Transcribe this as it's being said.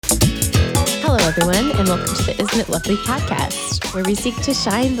everyone, and welcome to the Isn't It Lovely podcast, where we seek to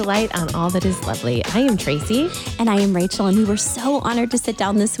shine the light on all that is lovely. I am Tracy. And I am Rachel, and we were so honored to sit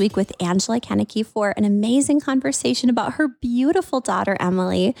down this week with Angela Kennecke for an amazing conversation about her beautiful daughter,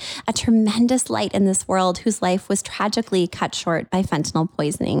 Emily, a tremendous light in this world whose life was tragically cut short by fentanyl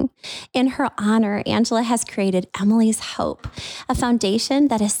poisoning. In her honor, Angela has created Emily's Hope, a foundation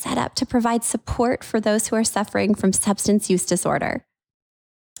that is set up to provide support for those who are suffering from substance use disorder.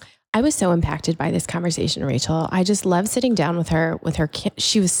 I was so impacted by this conversation, Rachel. I just love sitting down with her.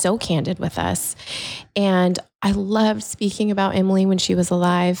 She was so candid with us. And I loved speaking about Emily when she was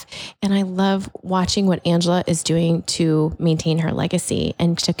alive. And I love watching what Angela is doing to maintain her legacy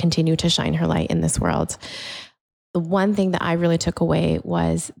and to continue to shine her light in this world. The one thing that I really took away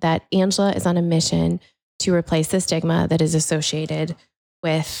was that Angela is on a mission to replace the stigma that is associated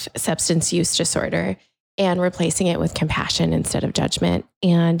with substance use disorder and replacing it with compassion instead of judgment.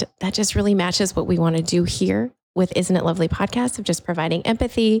 And that just really matches what we want to do here with Isn't It Lovely podcast, of just providing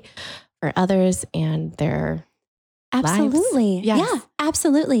empathy for others and their Absolutely. lives. Yes. Yeah,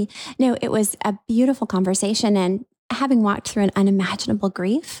 absolutely. No, it was a beautiful conversation. And having walked through an unimaginable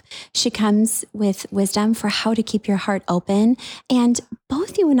grief, she comes with wisdom for how to keep your heart open. And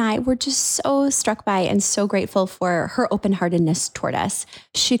both you and I were just so struck by and so grateful for her open-heartedness toward us.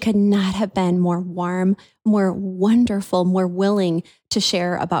 She could not have been more warm, more wonderful, more willing to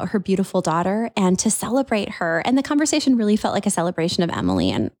share about her beautiful daughter and to celebrate her. And the conversation really felt like a celebration of Emily.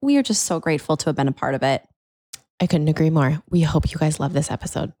 And we are just so grateful to have been a part of it. I couldn't agree more. We hope you guys love this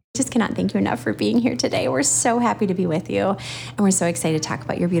episode. Just cannot thank you enough for being here today. We're so happy to be with you. And we're so excited to talk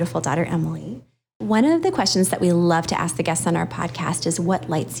about your beautiful daughter, Emily. One of the questions that we love to ask the guests on our podcast is what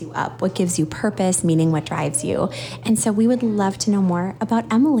lights you up? What gives you purpose, meaning what drives you? And so we would love to know more about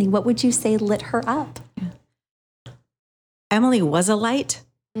Emily. What would you say lit her up? Emily was a light.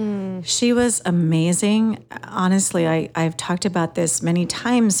 She was amazing. Honestly, I've talked about this many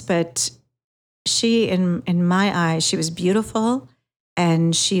times, but she, in my eyes, she was beautiful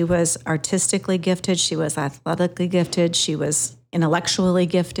and she was artistically gifted. She was athletically gifted. She was intellectually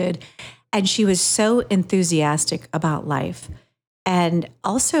gifted. And she was so enthusiastic about life and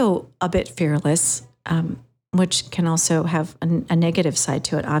also a bit fearless, which can also have a negative side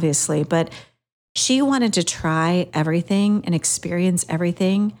to it, obviously. But she wanted to try everything and experience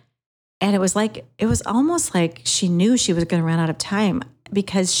everything. And it was almost like she knew she was going to run out of time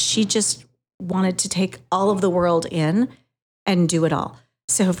because she just wanted to take all of the world in and do it all.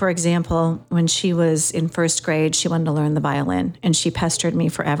 So for example, when she was in first grade, she wanted to learn the violin and she pestered me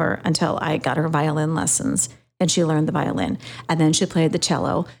forever until I got her violin lessons and she learned the violin. And then she played the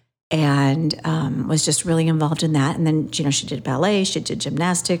cello and was just really involved in that. And then, she did ballet, she did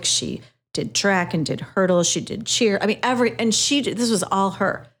gymnastics, she did track and did hurdles, she did cheer. I mean, this was all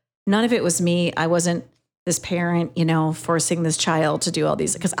her. None of it was me. I wasn't this parent, forcing this child to do all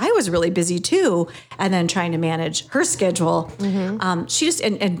these, because I was really busy too. And then trying to manage her schedule. Mm-hmm. She just,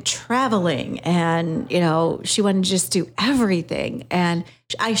 and traveling and, she wanted to just do everything. And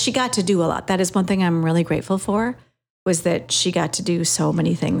she got to do a lot. That is one thing I'm really grateful for, was that she got to do so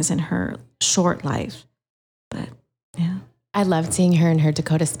many things in her short life. But yeah. I loved seeing her in her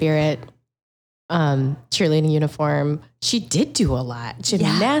Dakota Spirit cheerleading uniform. She did do a lot.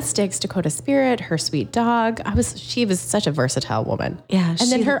 Gymnastics, Dakota Spirit, her sweet dog. She was such a versatile woman. Yeah.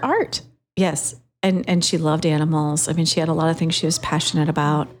 And then her art. Yes. And she loved animals. I mean, she had a lot of things she was passionate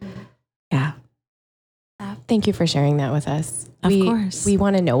about. Yeah. Thank you for sharing that with us. Of course. We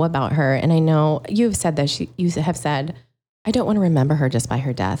want to know about her. And I know you've said that you have said, I don't want to remember her just by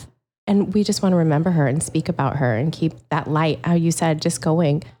her death. And we just want to remember her and speak about her and keep that light, how you said, just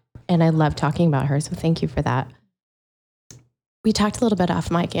going. And I love talking about her. So thank you for that. We talked a little bit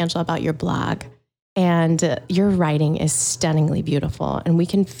off mic, Angela, about your blog, and your writing is stunningly beautiful. And we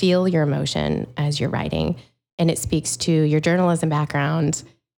can feel your emotion as you're writing, and it speaks to your journalism background.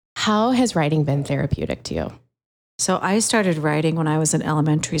 How has writing been therapeutic to you? So I started writing when I was in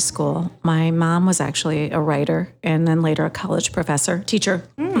elementary school. My mom was actually a writer and then later a college teacher,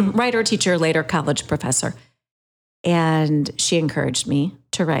 writer, teacher, later college professor. And she encouraged me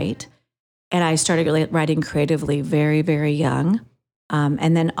to write. And I started writing creatively very, very young.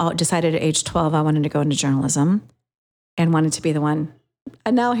 And then decided at age 12, I wanted to go into journalism and wanted to be the one.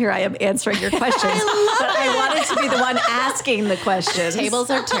 And now here I am answering your questions. But I wanted to be the one asking the questions. Tables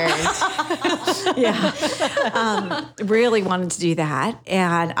are turned. Yeah. Really wanted to do that.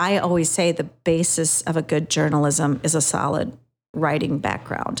 And I always say the basis of a good journalism is a solid writing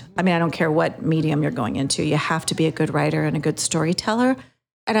background. I mean, I don't care what medium you're going into. You have to be a good writer and a good storyteller.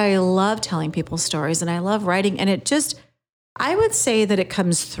 And I love telling people stories and I love writing. And I would say that it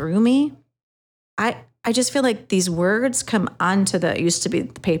comes through me I just feel like these words come onto it used to be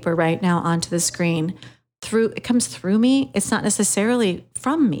the paper, right now onto the screen. It comes through me. It's not necessarily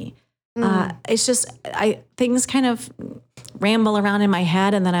from me. It's just things kind of ramble around in my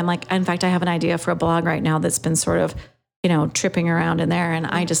head, and then I'm like, in fact, I have an idea for a blog right now that's been sort of, tripping around in there, and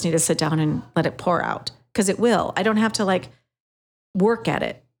I just need to sit down and let it pour out, because it will. I don't have to like work at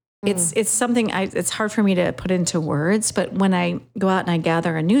it. It's something it's hard for me to put into words, but when I go out and I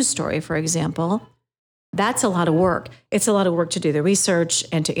gather a news story, for example, that's a lot of work. It's a lot of work to do the research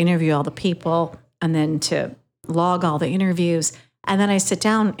and to interview all the people and then to log all the interviews. And then I sit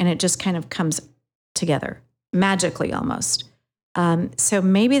down and it just kind of comes together magically almost. So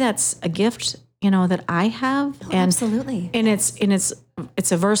maybe that's a gift, that I have. Oh, absolutely. And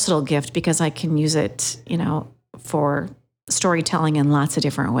it's a versatile gift because I can use it, for storytelling in lots of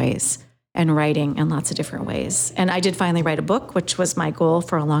different ways and writing in lots of different ways. And I did finally write a book, which was my goal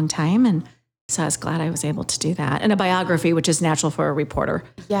for a long time. And so I was glad I was able to do that. And a biography, which is natural for a reporter.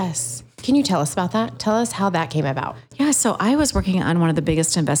 Yes. Can you tell us about that? Tell us how that came about. Yeah, so I was working on one of the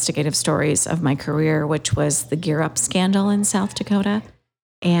biggest investigative stories of my career, which was the Gear Up scandal in South Dakota.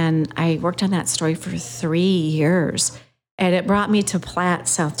 And I worked on that story for 3 years. And it brought me to Platte,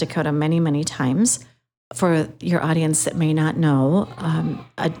 South Dakota many, many times. For your audience that may not know,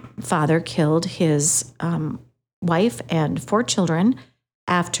 a father killed his wife and 4 children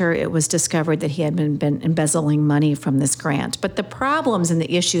after it was discovered that he had been embezzling money from this grant. But the problems and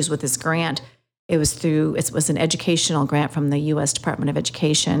the issues with this grant, it was an educational grant from the U.S. Department of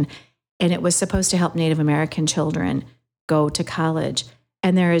Education, and it was supposed to help Native American children go to college.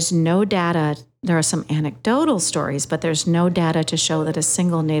 And there is no data. There are some anecdotal stories, but there's no data to show that a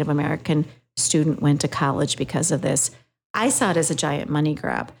single Native American student went to college because of this. I saw it as a giant money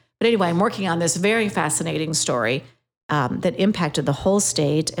grab. But anyway, I'm working on this very fascinating story that impacted the whole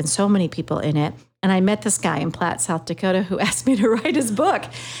state and so many people in it. And I met this guy in Platte, South Dakota, who asked me to write his book.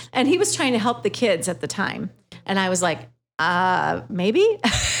 And he was trying to help the kids at the time. And I was like, maybe?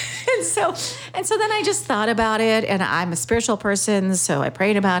 and so then I just thought about it. And I'm a spiritual person, so I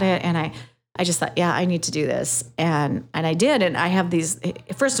prayed about it. And I just thought, yeah, I need to do this. And I did. And I have these,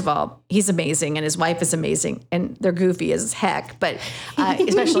 first of all, he's amazing and his wife is amazing and they're goofy as heck, but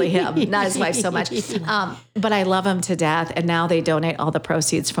especially him, not his wife so much. But I love him to death. And now they donate all the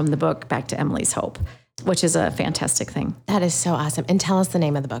proceeds from the book back to Emily's Hope, which is a fantastic thing. That is so awesome. And tell us the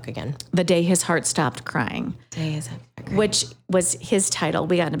name of the book again. The Day His Heart Stopped Crying. Which was his title.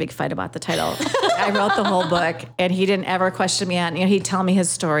 We got in a big fight about the title. I wrote the whole book and he didn't ever question me on, he'd tell me his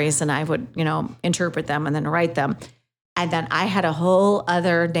stories and I would, interpret them and then write them. And then I had a whole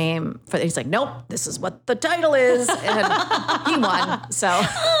other name for it. He's like, nope, this is what the title is. And he won. So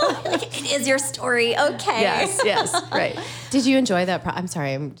it is your story. Okay. Yes, right. Did you enjoy that? I'm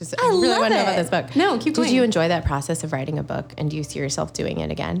sorry. I really love want to know it. about this book. No, keep going. Did you enjoy that process of writing a book? And do you see yourself doing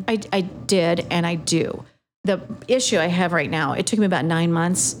it again? I did, and I do. The issue I have right now, it took me about 9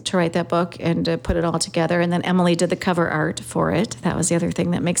 months to write that book and to put it all together. And then Emily did the cover art for it. That was the other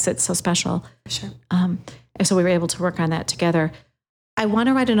thing that makes it so special. Sure. And so we were able to work on that together. I want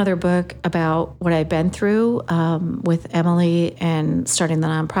to write another book about what I've been through with Emily and starting the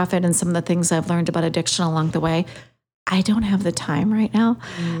nonprofit and some of the things I've learned about addiction along the way. I don't have the time right now.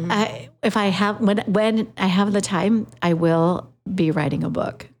 When I have the time, I will be writing a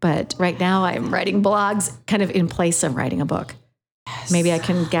book. But right now I'm writing blogs kind of in place of writing a book. Yes. Maybe I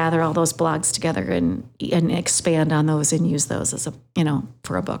can gather all those blogs together and expand on those and use those as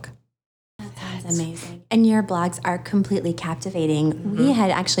for a book. That's amazing. And your blogs are completely captivating. Mm-hmm. We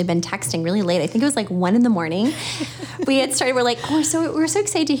had actually been texting really late. I think it was like 1 a.m. We had started, we're like, we're so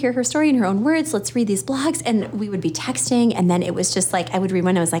excited to hear her story in her own words. Let's read these blogs. And we would be texting. And then it was just like, I would read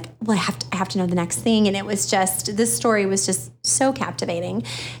one. I was like, well, I have to know the next thing. And it was just, this story was just so captivating.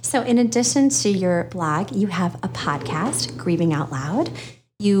 So in addition to your blog, you have a podcast, Grieving Out Loud.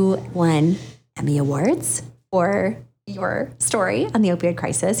 You won Emmy Awards for your story on the opioid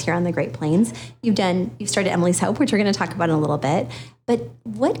crisis here on the Great Plains. You've started Emily's Hope, which we're going to talk about in a little bit. But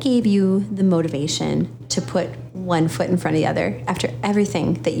what gave you the motivation to put one foot in front of the other after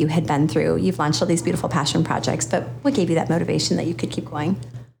everything that you had been through? You've launched all these beautiful passion projects, but what gave you that motivation that you could keep going?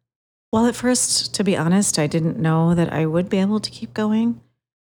 Well, at first, to be honest, I didn't know that I would be able to keep going.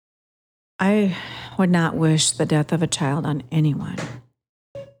 I would not wish the death of a child on anyone.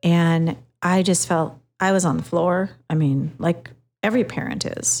 And I just felt I was on the floor. I mean, like every parent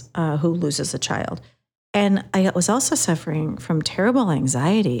is who loses a child. And I was also suffering from terrible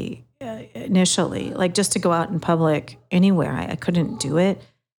anxiety initially, like just to go out in public anywhere. I couldn't do it.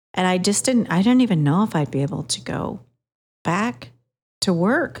 And I didn't even know if I'd be able to go back to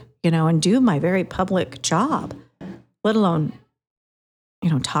work, and do my very public job, let alone,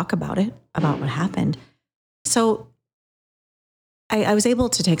 talk about it, about what happened. So I was able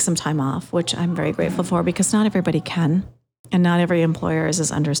to take some time off, which I'm very grateful for, because not everybody can. And not every employer is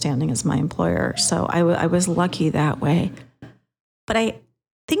as understanding as my employer. So I was lucky that way. But I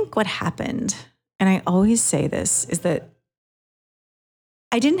think what happened, and I always say this, is that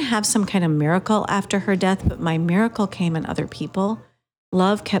I didn't have some kind of miracle after her death, but my miracle came in other people.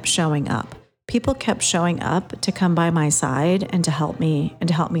 Love kept showing up. People kept showing up to come by my side and to help me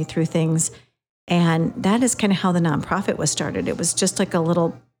through things. And that is kind of how the nonprofit was started. It was just like a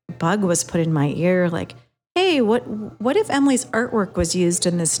little bug was put in my ear, like, hey, what if Emily's artwork was used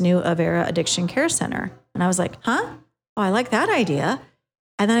in this new Avera Addiction Care Center? And I was like, huh? Oh, I like that idea.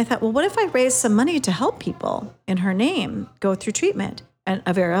 And then I thought, well, what if I raise some money to help people in her name go through treatment? And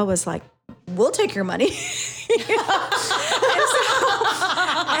Avera was like, we'll take your money.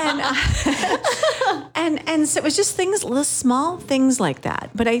 And so it was just little small things like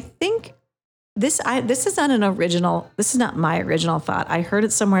that. But I think this is not my original thought. I heard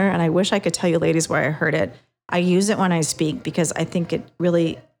it somewhere, and I wish I could tell you ladies where I heard it. I use it when I speak because I think it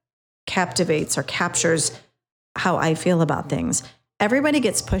really captivates or captures how I feel about things. Everybody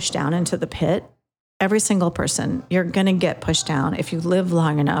gets pushed down into the pit. Every single person, you're going to get pushed down. If you live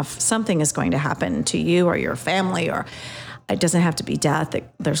long enough, something is going to happen to you or your family, or it doesn't have to be death.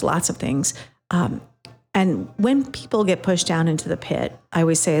 There's lots of things. And when people get pushed down into the pit, I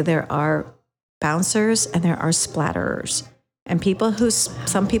always say there are bouncers and there are splatterers. And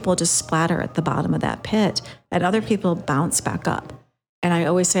some people just splatter at the bottom of that pit, and other people bounce back up. And I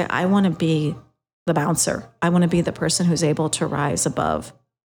always say, I want to be the bouncer. I want to be the person who's able to rise above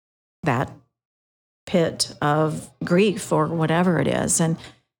that pit of grief or whatever it is. And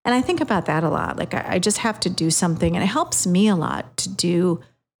I think about that a lot. Like I just have to do something, and it helps me a lot to do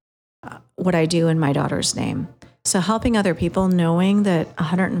what I do in my daughter's name. So helping other people, knowing that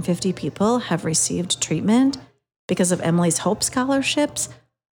 150 people have received treatment because of Emily's Hope scholarships,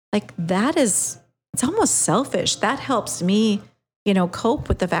 like it's almost selfish. That helps me, cope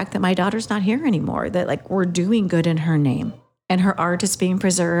with the fact that my daughter's not here anymore, that like we're doing good in her name and her art is being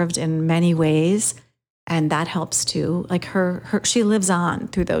preserved in many ways. And that helps too. Like she lives on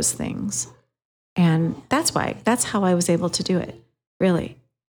through those things. And that's how I was able to do it, really.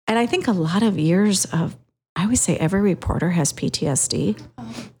 And I think a lot of years of, I always say every reporter has PTSD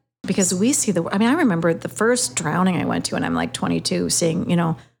because we see I remember the first drowning I went to when I'm like 22, seeing,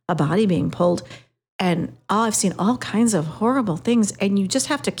 a body being pulled, and I've seen all kinds of horrible things, and you just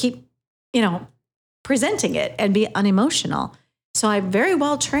have to keep, presenting it and be unemotional. So I'm very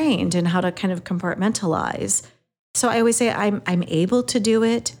well trained in how to kind of compartmentalize. So I always say I'm able to do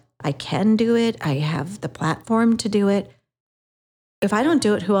it. I can do it. I have the platform to do it. If I don't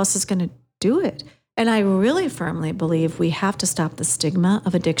do it, who else is going to do it? And I really firmly believe we have to stop the stigma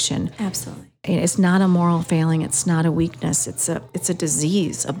of addiction. Absolutely. It's not a moral failing. It's not a weakness. It's a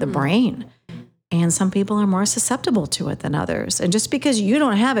disease of the brain. And some people are more susceptible to it than others. And just because you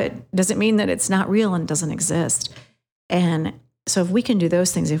don't have it doesn't mean that it's not real and doesn't exist. And so if we can do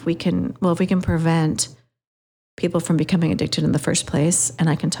those things, if we can prevent people from becoming addicted in the first place, and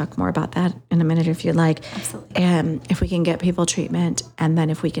I can talk more about that in a minute if you'd like. Absolutely. And if we can get people treatment, and then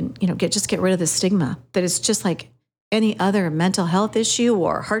if we can, get rid of the stigma that it's just like any other mental health issue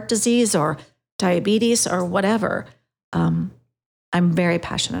or heart disease or diabetes or whatever, I'm very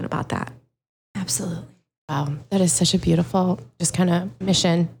passionate about that. Absolutely. Wow. That is such a beautiful just kind of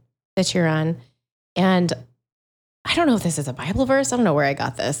mission that you're on. And I don't know if this is a Bible verse. I don't know where I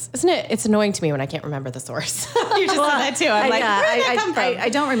got this. Isn't it? It's annoying to me when I can't remember the source. You just said that too. I'm like, where did that come from? I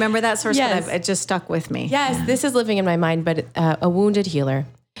don't remember that source, Yes. but it just stuck with me. Yes, this is living in my mind, but a wounded healer.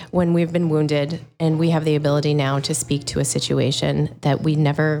 When we've been wounded and we have the ability now to speak to a situation that we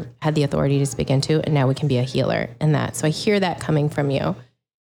never had the authority to speak into, and now we can be a healer in that. So I hear that coming from you.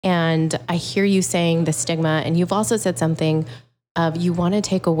 And I hear you saying the stigma, and you've also said something of you want to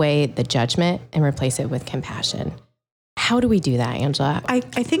take away the judgment and replace it with compassion. How do we do that, Angela? I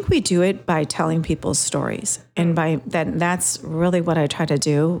think we do it by telling people's stories. And that's really what I try to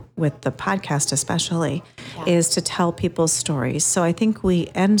do with the podcast especially, is to tell people's stories. So I think we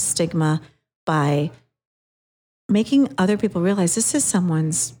end stigma by making other people realize this is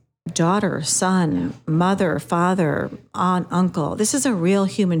someone's daughter, son, mother, father, aunt, uncle. This is a real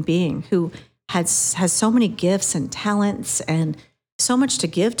human being who has so many gifts and talents and so much to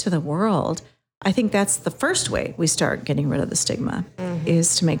give to the world. I think that's the first way we start getting rid of the stigma,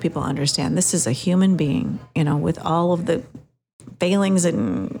 is to make people understand this is a human being, with all of the failings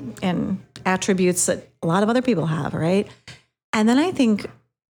and attributes that a lot of other people have, right? And then I think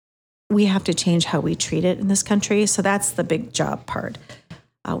we have to change how we treat it in this country. So that's the big job part.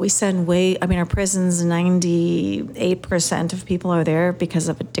 We send our prisons, 98% of people are there because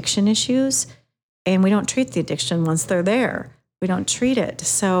of addiction issues. And we don't treat the addiction once they're there. We don't treat it.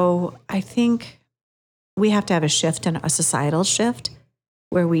 So I think we have to have a shift, and a societal shift,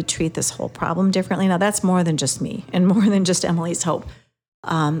 where we treat this whole problem differently. Now, that's more than just me and more than just Emily's hope.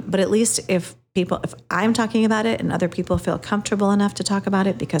 But at least if I'm talking about it and other people feel comfortable enough to talk about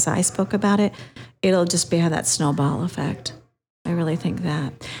it because I spoke about it, it'll just have that snowball effect. I really think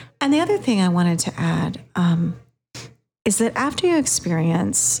that. And the other thing I wanted to add is that after you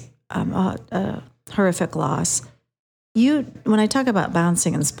experience a horrific loss, when I talk about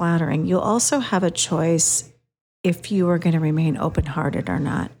bouncing and splattering, you also have a choice if you are going to remain open-hearted or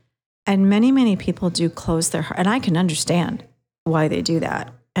not. And many, many people do close their heart, and I can understand why they do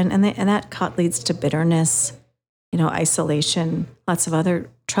that. And that leads to bitterness, isolation, lots of other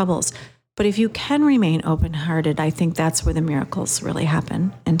troubles. But if you can remain open-hearted, I think that's where the miracles really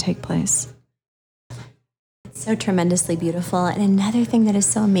happen and take place. It's so tremendously beautiful. And another thing that is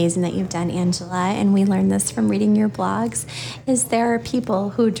so amazing that you've done, Angela, and we learned this from reading your blogs, is there are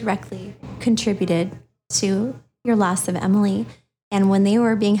people who directly contributed to your loss of Emily. And when they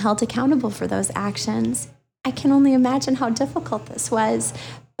were being held accountable for those actions, I can only imagine how difficult this was.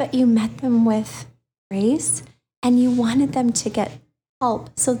 But you met them with grace, and you wanted them to get help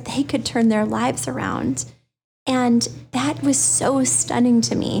so they could turn their lives around. And that was so stunning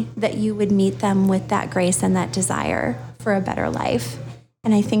to me, that you would meet them with that grace and that desire for a better life.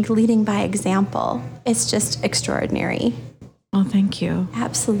 And I think leading by example is just extraordinary. Well, thank you.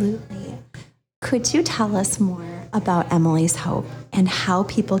 Absolutely. Could you tell us more about Emily's Hope and how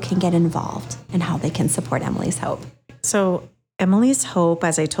people can get involved and how they can support Emily's Hope? So Emily's Hope,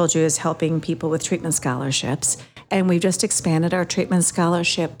 as I told you, is helping people with treatment scholarships. And we've just expanded our treatment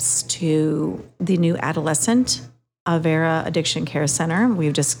scholarships to the new adolescent Avera Addiction Care Center.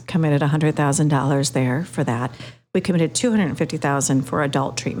 We've just committed $100,000 there for that. We committed $250,000 for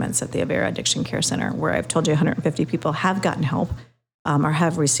adult treatments at the Avera Addiction Care Center, where I've told you 150 people have gotten help or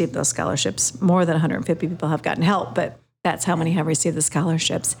have received those scholarships. More than 150 people have gotten help, but that's how many have received the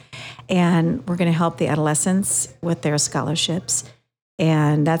scholarships. And we're going to help the adolescents with their scholarships.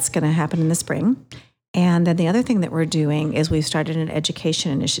 And that's going to happen in the spring. And then the other thing that we're doing is we've started an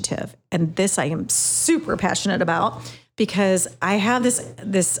education initiative. And this I am super passionate about, because I have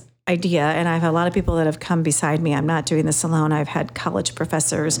this idea, and I have a lot of people that have come beside me. I'm not doing this alone. I've had college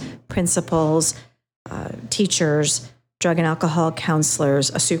professors, principals, teachers, drug and alcohol counselors,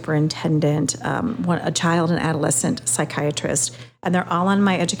 a superintendent, a child and adolescent psychiatrist, and they're all on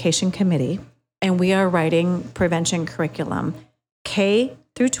my education committee. And we are writing prevention curriculum, K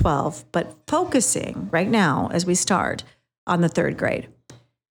through 12, but focusing right now as we start on the third grade.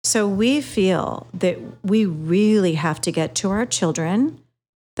 So we feel that we really have to get to our children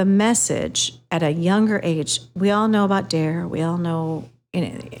the message at a younger age. We all know about DARE. We all know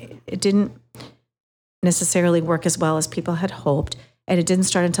it didn't necessarily work as well as people had hoped, and it didn't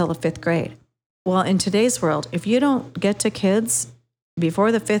start until the fifth grade. Well, in today's world, if you don't get to kids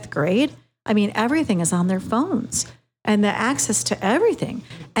before the fifth grade, everything is on their phones and the access to everything.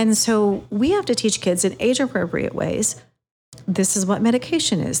 And so we have to teach kids in age-appropriate ways. This is what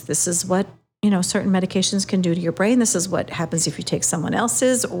medication is. This is what, certain medications can do to your brain. This is what happens if you take someone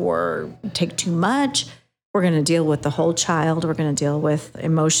else's or take too much. We're going to deal with the whole child. We're going to deal with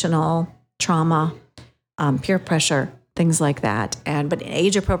emotional trauma, peer pressure, things like that. But in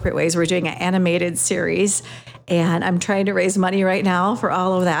age-appropriate ways, we're doing an animated series. And I'm trying to raise money right now for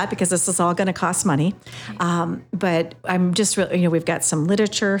all of that, because this is all going to cost money. But I'm just really, we've got some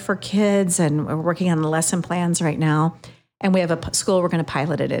literature for kids, and we're working on the lesson plans right now. And we have a school we're going to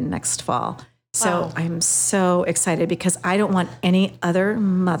pilot it in next fall. So wow. I'm so excited, because I don't want any other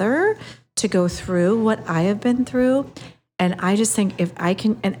mother to go through what I have been through. And I just think if I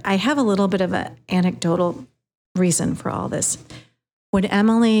can, and I have a little bit of an anecdotal reason for all this. When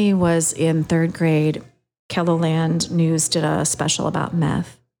Emily was in third grade, Kelloland News did a special about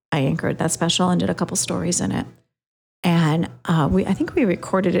meth. I anchored that special and did a couple stories in it. And I think we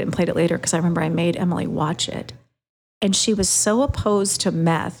recorded it and played it later, because I remember I made Emily watch it. And she was so opposed to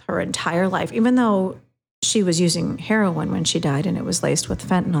meth her entire life, even though she was using heroin when she died and it was laced with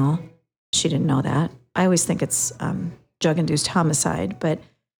fentanyl. She didn't know that. I always think it's drug-induced homicide. But,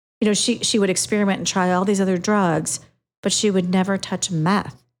 she would experiment and try all these other drugs, but she would never touch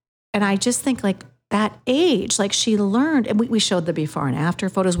meth. And I just think, that age, she learned, and we showed the before and after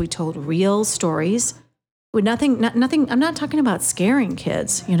photos. We told real stories with nothing. I'm not talking about scaring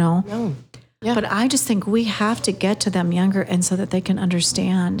kids, No. Yeah. But I just think we have to get to them younger, and so that they can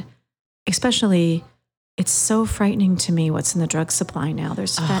understand especially, it's so frightening to me what's in the drug supply now.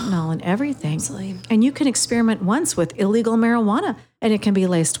 There's fentanyl in everything. Absolutely. And you can experiment once with illegal marijuana and it can be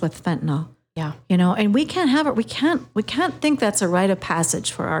laced with fentanyl. Yeah. And we can't have it. We can't think that's a rite of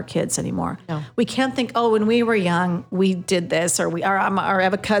passage for our kids anymore. No. We can't think, oh, when we were young, we did this, or I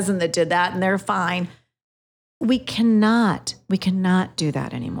have a cousin that did that and they're fine. We cannot do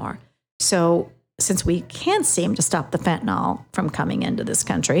that anymore. So since we can't seem to stop the fentanyl from coming into this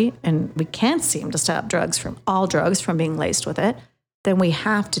country, and we can't seem to stop all drugs from being laced with it, then we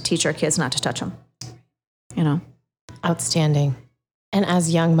have to teach our kids not to touch them. Outstanding. And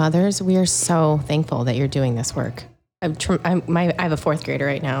as young mothers, we are so thankful that you're doing this work. I have a fourth grader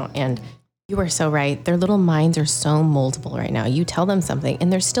right now, and you are so right. Their little minds are so moldable right now. You tell them something,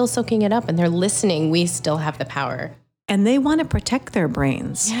 and they're still soaking it up, and they're listening. We still have the power. And they want to protect their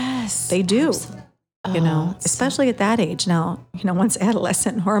brains. Yes. They do. Absolutely. Especially at that age now, once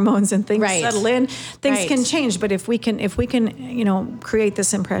adolescent hormones and things settle in, things can change. But if we can, create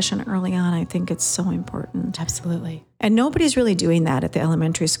this impression early on, I think it's so important. Absolutely. And nobody's really doing that at the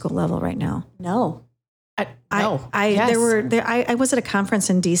elementary school level right now. No. I was at a conference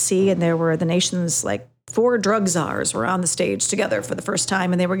in DC, and there were the nation's 4 drug czars were on the stage together for the first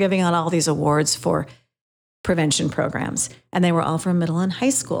time, and they were giving out all these awards for prevention programs, and they were all from middle and high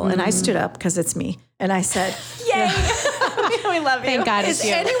school. And I stood up because it's me, and I said, "Yay, we love you! Thank God it's Is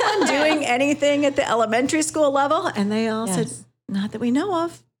you." anyone doing anything at the elementary school level?" And they all said, "Not that we know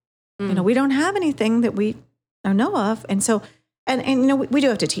of. We don't have anything that we know of." And so, and we do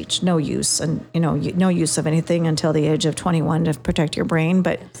have to teach no use, and no use of anything until the age of 21 to protect your brain.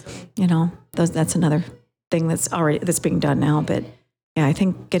 But that's another thing that's being done now. But yeah, I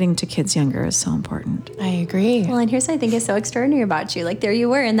think getting to kids younger is so important. I agree. Well, and here's what I think is so extraordinary about you. There you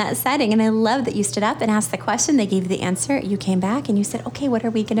were in that setting, and I love that you stood up and asked the question. They gave you the answer. You came back and you said, okay, what are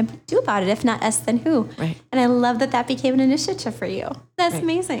we going to do about it? If not us, then who? Right. And I love that became an initiative for you. That's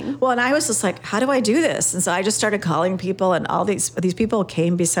amazing. Well, and I was just like, how do I do this? And so I just started calling people, and all these people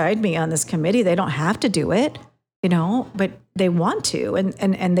came beside me on this committee. They don't have to do it, but they want to,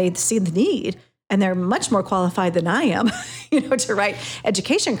 and they see the need. And they're much more qualified than I am, to write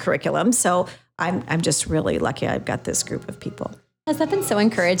education curriculum. So I'm just really lucky I've got this group of people. Has that been so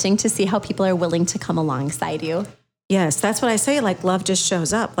encouraging to see how people are willing to come alongside you? Yes, that's what I say. Love just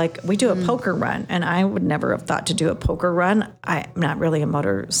shows up. We do a poker run, and I would never have thought to do a poker run. I'm not really a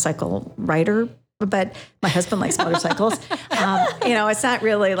motorcycle rider, but my husband likes motorcycles. It's not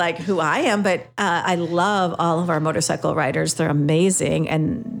really who I am, but I love all of our motorcycle riders. They're amazing.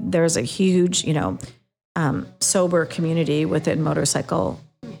 And there's a huge, sober community within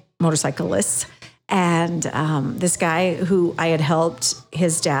motorcyclists. And this guy who I had helped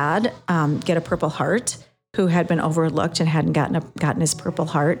his dad get a Purple Heart, who had been overlooked and hadn't gotten his Purple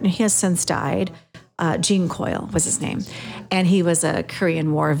Heart, and he has since died. Gene Coyle was his name. And he was a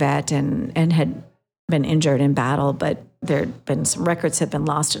Korean War vet and had been injured in battle, but there'd been some records had been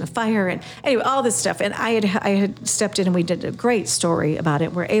lost in a fire, and anyway, all this stuff. And I had stepped in, and we did a great story about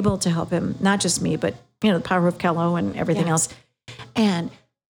it. We're able to help him, not just me, but the power of Kello and everything else. And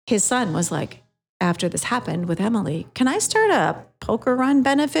his son was like, after this happened with Emily, can I start a poker run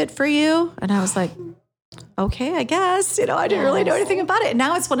benefit for you? And I was like, okay, I guess. I didn't really know anything about it. And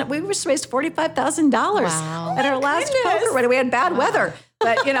now we raised $45,000 at our last poker run. We had bad weather.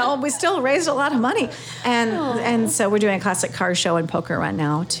 But, we still raised a lot of money. And so we're doing a classic car show and poker run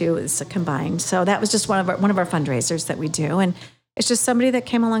now, too. It's combined. So that was just one of our fundraisers that we do. And it's just somebody that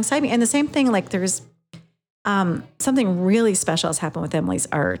came alongside me. And the same thing, there's something really special has happened with Emily's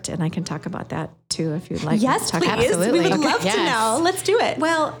art. And I can talk about that, too, if you'd like. Yes, to talk please. about it. Absolutely. We would love to know. Let's do it.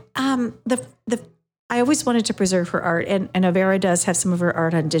 Well, I always wanted to preserve her art. And Avera does have some of her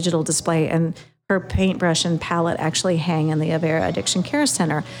art on digital display. And her paintbrush and palette actually hang in the Avera Addiction Care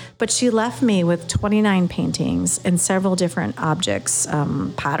Center. But she left me with 29 paintings and several different objects,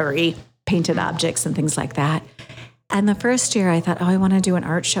 pottery, painted objects, and things like that. And the first year I thought, I want to do an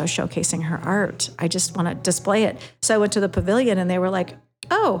art show showcasing her art. I just want to display it. So I went to the pavilion, and they were like,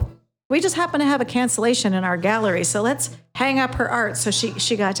 we just happen to have a cancellation in our gallery, so let's hang up her art. So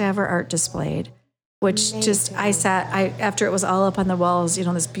she got to have her art displayed. Which just, after it was all up on the walls,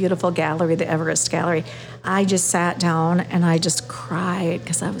 this beautiful gallery, the Everest Gallery, I just sat down and I just cried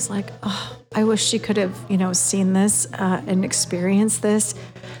because I was like, I wish she could have, seen this and experienced this.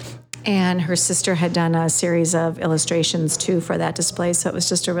 And her sister had done a series of illustrations too for that display. So it was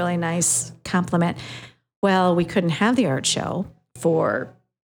just a really nice compliment. Well, we couldn't have the art show for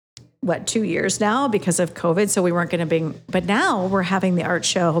 2 years now because of COVID. So we weren't going to but now we're having the art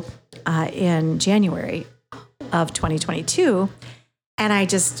show in January of 2022. And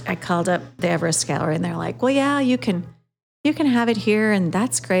I called up the Everest Gallery, and they're like, well, yeah, you can have it here, and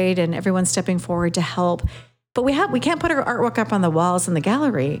that's great. And everyone's stepping forward to help. But we can't put our artwork up on the walls in the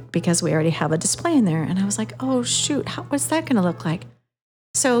gallery because we already have a display in there. And I was like, oh, shoot, what's that going to look like?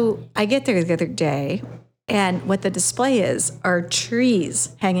 So I get there the other day, and what the display is are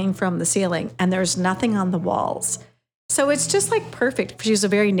trees hanging from the ceiling, and there's nothing on the walls. So it's just like perfect. She was a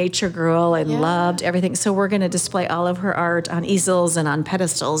very nature girl and loved everything. So we're going to display all of her art on easels and on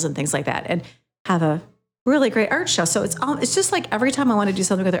pedestals and things like that, and have a really great art show. So it's just like every time I want to do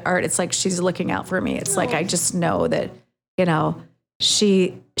something with her art, it's like she's looking out for me. It's like I just know that,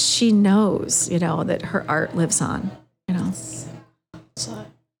 she knows, that her art lives on,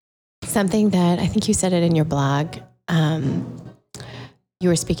 Something that I think you said it in your blog. You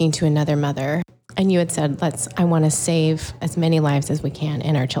were speaking to another mother, and you had said, I want to save as many lives as we can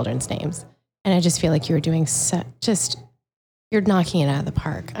in our children's names. And I just feel like you were doing you're knocking it out of the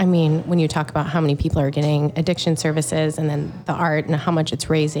park. I mean, when you talk about how many people are getting addiction services and then the art and how much it's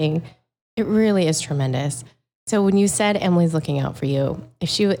raising, it really is tremendous. So when you said Emily's looking out for you,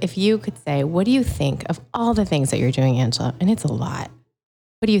 if you could say, what do you think of all the things that you're doing, Angela? And it's a lot.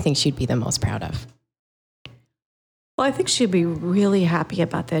 What do you think she'd be the most proud of? Well, I think she'd be really happy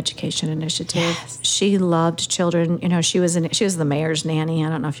about the education initiative. Yes. She loved children. She was the mayor's nanny. I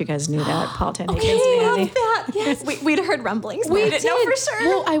don't know if you guys knew that. Paul Kennecke's nanny. I love that. Yes, we'd heard rumblings. We didn't know for sure.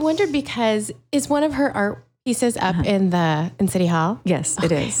 Well, I wondered because is one of her art pieces up in City Hall? Yes,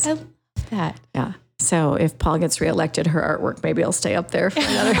 it is. I love that. Yeah. So if Paul gets reelected, her artwork maybe will stay up there for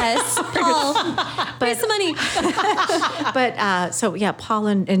another. Yes, Paul, pay some money. But Paul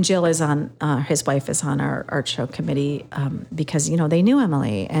and Jill is on. His wife is on our art show committee because they knew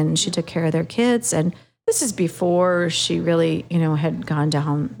Emily and she took care of their kids. And this is before she really had gone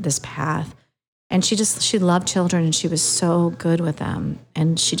down this path. And she loved children and she was so good with them.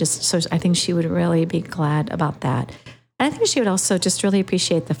 And I think she would really be glad about that. And I think she would also just really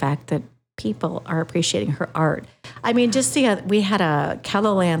appreciate the fact that people are appreciating her art. I mean, we had a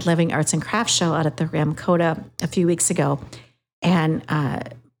Kelloland Living Arts and Crafts show out at the Ramkota a few weeks ago. And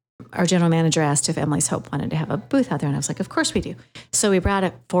our general manager asked if Emily's Hope wanted to have a booth out there. And I was like, of course we do. So we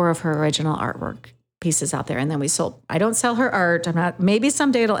brought 4 of her original artwork pieces out there. And then we sold, I don't sell her art. Maybe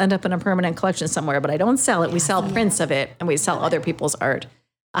someday it'll end up in a permanent collection somewhere, but I don't sell it. We sell prints of it and we sell other people's art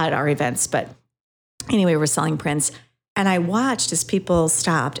at our events. But anyway, we're selling prints. And I watched as people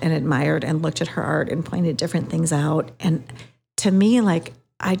stopped and admired and looked at her art and pointed different things out. And to me,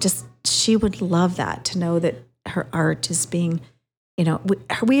 she would love that, to know that her art is being,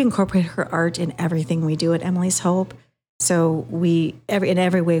 we incorporate her art in everything we do at Emily's Hope. So in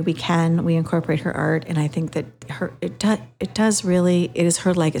every way we can, we incorporate her art. And I think that it is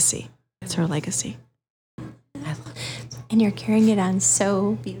her legacy. It's her legacy. And you're carrying it on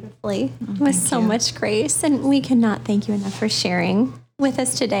so beautifully with so much grace. And we cannot thank you enough for sharing with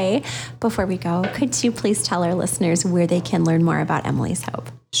us today. Before we go, could you please tell our listeners where they can learn more about Emily's Hope?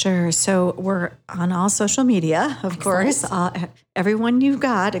 Sure. So we're on all social media, of course. Everyone you've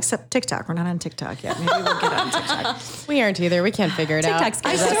got, except TikTok. We're not on TikTok yet. Maybe we'll get on TikTok. We aren't either. We can't figure it out.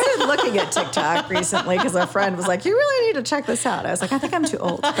 I started looking at TikTok recently because a friend was like, you really need to check this out. I was like, I think I'm too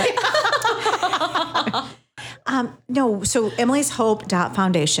old. No, so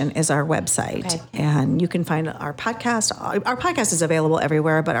emily'shope.foundation is our website. Okay. And you can find our podcast. Our podcast is available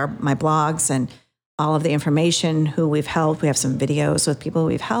everywhere, but my blogs and all of the information, who we've helped. We have some videos with people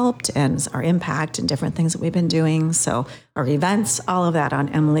we've helped and our impact and different things that we've been doing. So our events, all of that on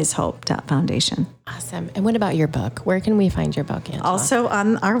emily'shope.foundation. Awesome. And what about your book? Where can we find your book, Angela? Also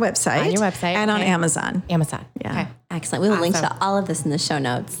on our website. On your website. And on Amazon. Amazon. Yeah. Okay. Excellent. We will link to all of this in the show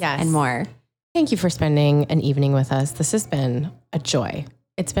notes and more. Thank you for spending an evening with us. This has been a joy.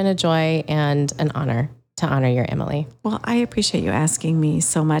 It's been a joy and an honor to honor your Emily. Well, I appreciate you asking me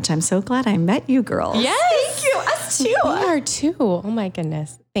so much. I'm so glad I met you girls. Yes. Thank you. Us too. We are too. Oh my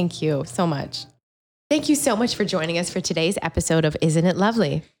goodness. Thank you so much. Thank you so much for joining us for today's episode of Isn't It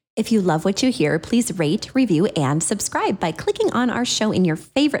Lovely? If you love what you hear, please rate, review, and subscribe by clicking on our show in your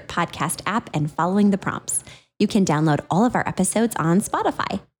favorite podcast app and following the prompts. You can download all of our episodes on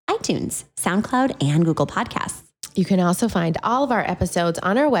Spotify, iTunes, SoundCloud, and Google Podcasts. You can also find all of our episodes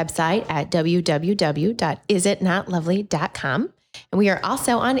on our website at www.isitnotlovely.com. And we are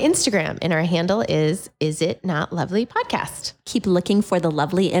also on Instagram, and our handle is It Not Lovely Podcast. Keep looking for the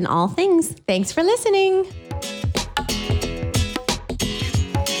lovely in all things. Thanks for listening.